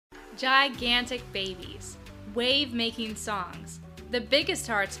gigantic babies, wave-making songs, the biggest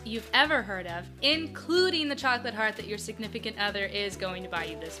hearts you've ever heard of, including the chocolate heart that your significant other is going to buy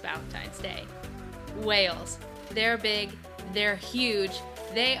you this Valentine's Day. Whales. They're big, they're huge,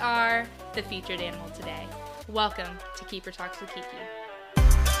 they are the featured animal today. Welcome to Keeper Talks with Kiki.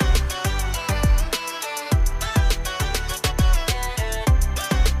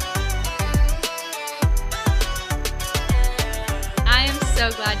 I am so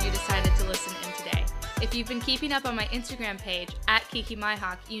glad you decided to listen in today. If you've been keeping up on my Instagram page,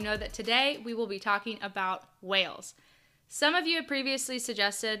 @KikiMyHawk, you know that today we will be talking about whales. Some of you had previously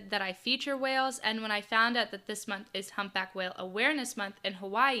suggested that I feature whales, and when I found out that this month is Humpback Whale Awareness Month in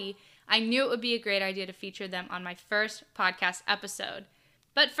Hawaii, I knew it would be a great idea to feature them on my first podcast episode.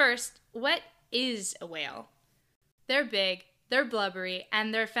 But first, what is a whale? They're big, they're blubbery,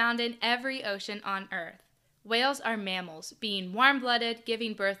 and they're found in every ocean on Earth. Whales are mammals, being warm-blooded,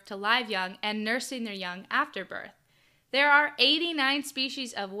 giving birth to live young, and nursing their young after birth. There are 89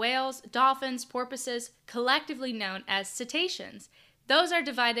 species of whales, dolphins, porpoises, collectively known as cetaceans. Those are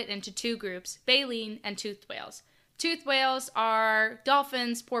divided into two groups, baleen and toothed whales. Toothed whales are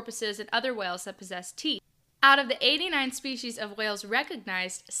dolphins, porpoises, and other whales that possess teeth. Out of the 89 species of whales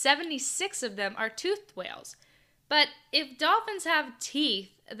recognized, 76 of them are toothed whales. But if dolphins have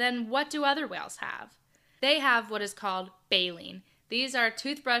teeth, then what do other whales have? They have what is called baleen. These are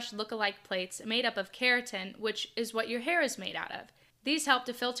toothbrush look-alike plates made up of keratin, which is what your hair is made out of. These help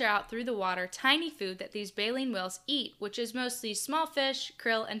to filter out through the water tiny food that these baleen whales eat, which is mostly small fish,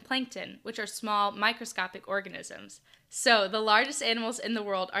 krill, and plankton, which are small microscopic organisms. So, the largest animals in the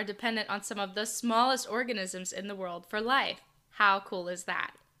world are dependent on some of the smallest organisms in the world for life. How cool is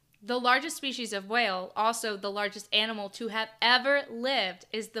that? The largest species of whale, also the largest animal to have ever lived,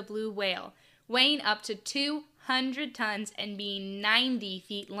 is the blue whale, weighing up to 200 tons and being 90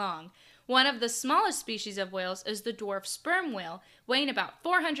 feet long. One of the smallest species of whales is the dwarf sperm whale, weighing about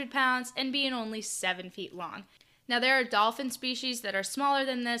 400 pounds and being only 7 feet long. Now there are dolphin species that are smaller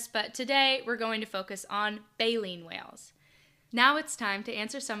than this, but today we're going to focus on baleen whales. Now it's time to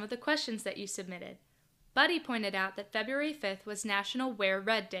answer some of the questions that you submitted. Buddy pointed out that February 5th was National Wear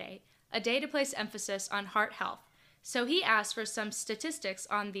Red Day, a day to place emphasis on heart health. So he asked for some statistics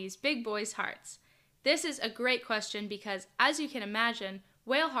on these big boys' hearts. This is a great question because, as you can imagine,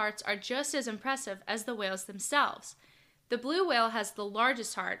 whale hearts are just as impressive as the whales themselves. The blue whale has the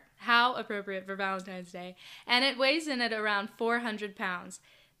largest heart, how appropriate for Valentine's Day, and it weighs in at around 400 pounds.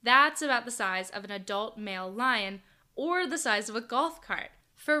 That's about the size of an adult male lion, or the size of a golf cart.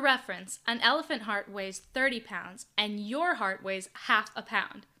 For reference, an elephant heart weighs 30 pounds, and your heart weighs half a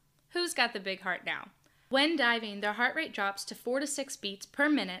pound. Who's got the big heart now? When diving, their heart rate drops to 4 to 6 beats per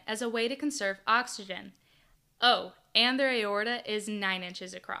minute as a way to conserve oxygen. Oh, and their aorta is 9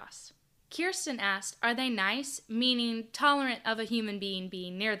 inches across. Kirsten asked, are they nice, meaning tolerant of a human being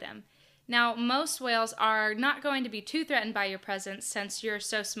near them? Now, most whales are not going to be too threatened by your presence since you're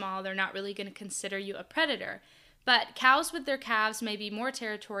so small they're not really going to consider you a predator. But cows with their calves may be more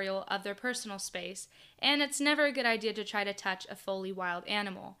territorial of their personal space, and it's never a good idea to try to touch a fully wild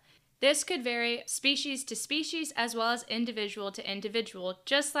animal. This could vary species to species as well as individual to individual,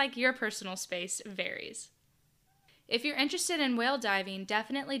 just like your personal space varies. If you're interested in whale diving,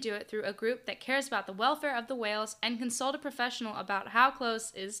 definitely do it through a group that cares about the welfare of the whales and consult a professional about how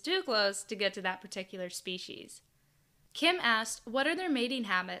close is too close to get to that particular species. Kim asked, what are their mating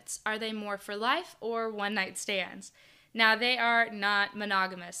habits? Are they more for life or one-night stands? Now, they are not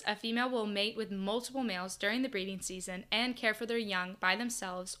monogamous. A female will mate with multiple males during the breeding season and care for their young by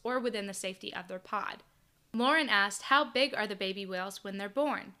themselves or within the safety of their pod. Lauren asked, how big are the baby whales when they're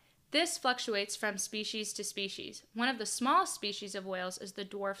born? This fluctuates from species to species. One of the smallest species of whales is the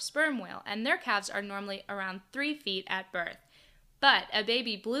dwarf sperm whale, and their calves are normally around 3 feet at birth. But a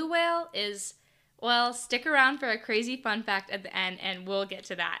baby blue whale is, well, stick around for a crazy fun fact at the end, and we'll get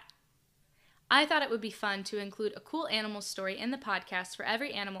to that. I thought it would be fun to include a cool animal story in the podcast for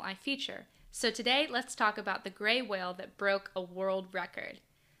every animal I feature. So today, let's talk about the gray whale that broke a world record.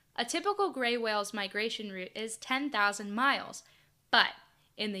 A typical gray whale's migration route is 10,000 miles, but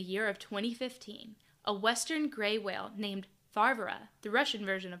in the year of 2015, a western gray whale named Varvara, the Russian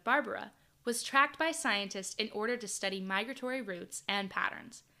version of Barbara, was tracked by scientists in order to study migratory routes and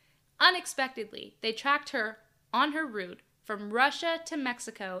patterns. Unexpectedly, they tracked her on her route from Russia to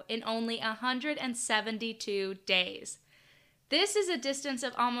Mexico in only 172 days. This is a distance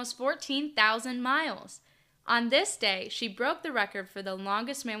of almost 14,000 miles. On this day, she broke the record for the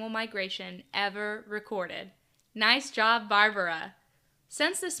longest mammal migration ever recorded. Nice job, Barbara.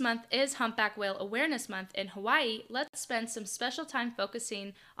 Since this month is Humpback Whale Awareness Month in Hawaii, let's spend some special time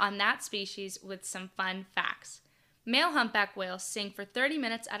focusing on that species with some fun facts. Male humpback whales sing for 30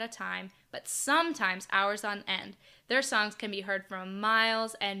 minutes at a time, but sometimes hours on end. Their songs can be heard from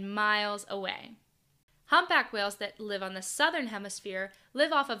miles and miles away. Humpback whales that live on the southern hemisphere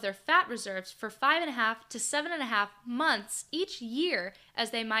live off of their fat reserves for 5.5 to 7.5 months each year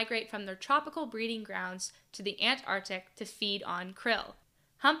as they migrate from their tropical breeding grounds to the Antarctic to feed on krill.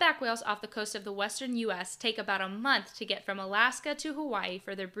 Humpback whales off the coast of the western U.S. take about a month to get from Alaska to Hawaii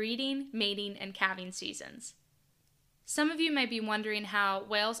for their breeding, mating, and calving seasons. Some of you may be wondering how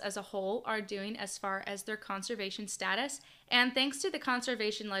whales as a whole are doing as far as their conservation status, and thanks to the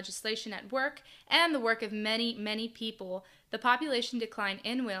conservation legislation at work and the work of many, many people, the population decline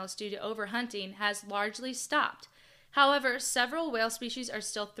in whales due to overhunting has largely stopped. However, several whale species are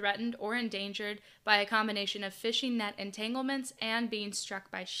still threatened or endangered by a combination of fishing net entanglements and being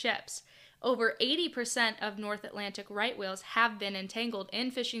struck by ships. Over 80% of North Atlantic right whales have been entangled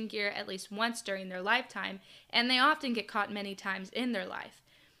in fishing gear at least once during their lifetime, and they often get caught many times in their life.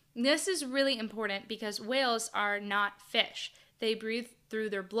 This is really important because whales are not fish. They breathe through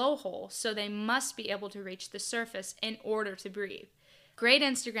their blowhole, so they must be able to reach the surface in order to breathe. Great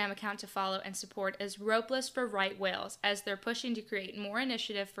Instagram account to follow and support is Ropeless for Right Whales, as they're pushing to create more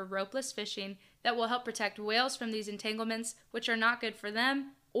initiative for ropeless fishing that will help protect whales from these entanglements, which are not good for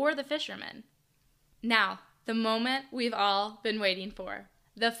them or the fishermen. Now, the moment we've all been waiting for.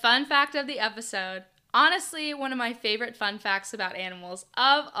 The fun fact of the episode. Honestly, one of my favorite fun facts about animals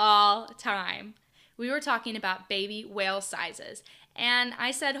of all time. We were talking about baby whale sizes, and I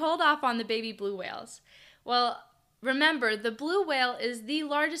said hold off on the baby blue whales. Well, remember, the blue whale is the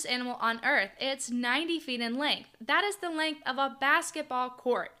largest animal on Earth. It's 90 feet in length. That is the length of a basketball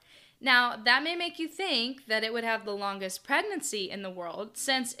court. Now, that may make you think that it would have the longest pregnancy in the world,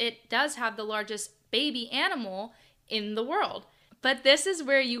 since it does have the largest baby animal in the world. But this is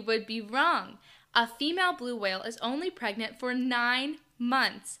where you would be wrong. A female blue whale is only pregnant for 9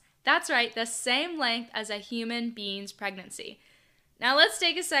 months. That's right, the same length as a human being's pregnancy. Now let's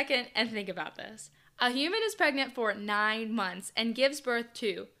take a second and think about this. A human is pregnant for 9 months and gives birth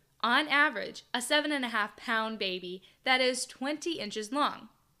to, on average, a 7.5-pound baby that is 20 inches long.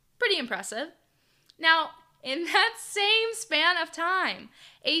 Pretty impressive. Now, in that same span of time,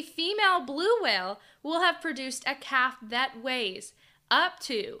 a female blue whale will have produced a calf that weighs up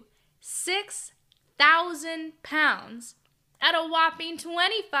to 6,000 pounds at a whopping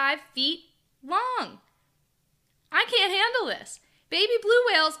 25 feet long. I can't handle this. Baby blue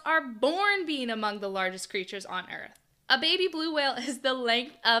whales are born being among the largest creatures on Earth. A baby blue whale is the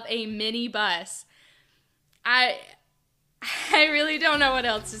length of a mini bus. I really don't know what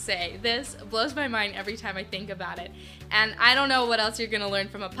else to say. This blows my mind every time I think about it. And I don't know what else you're going to learn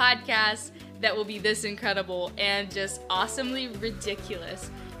from a podcast that will be this incredible and just awesomely ridiculous.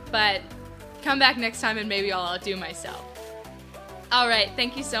 But come back next time and maybe I'll outdo myself. All right,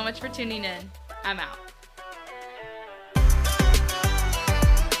 thank you so much for tuning in. I'm out.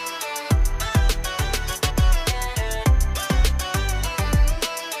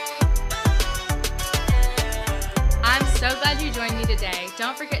 So glad you joined me today.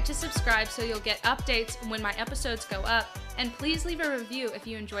 Don't forget to subscribe so you'll get updates when my episodes go up, and please leave a review if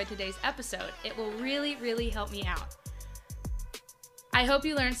you enjoyed today's episode. It will really, really help me out. I hope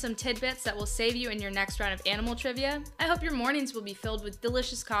you learned some tidbits that will save you in your next round of animal trivia. I hope your mornings will be filled with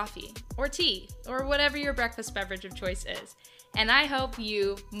delicious coffee, or tea, or whatever your breakfast beverage of choice is. And I hope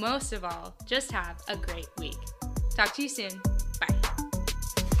you, most of all, just have a great week. Talk to you soon.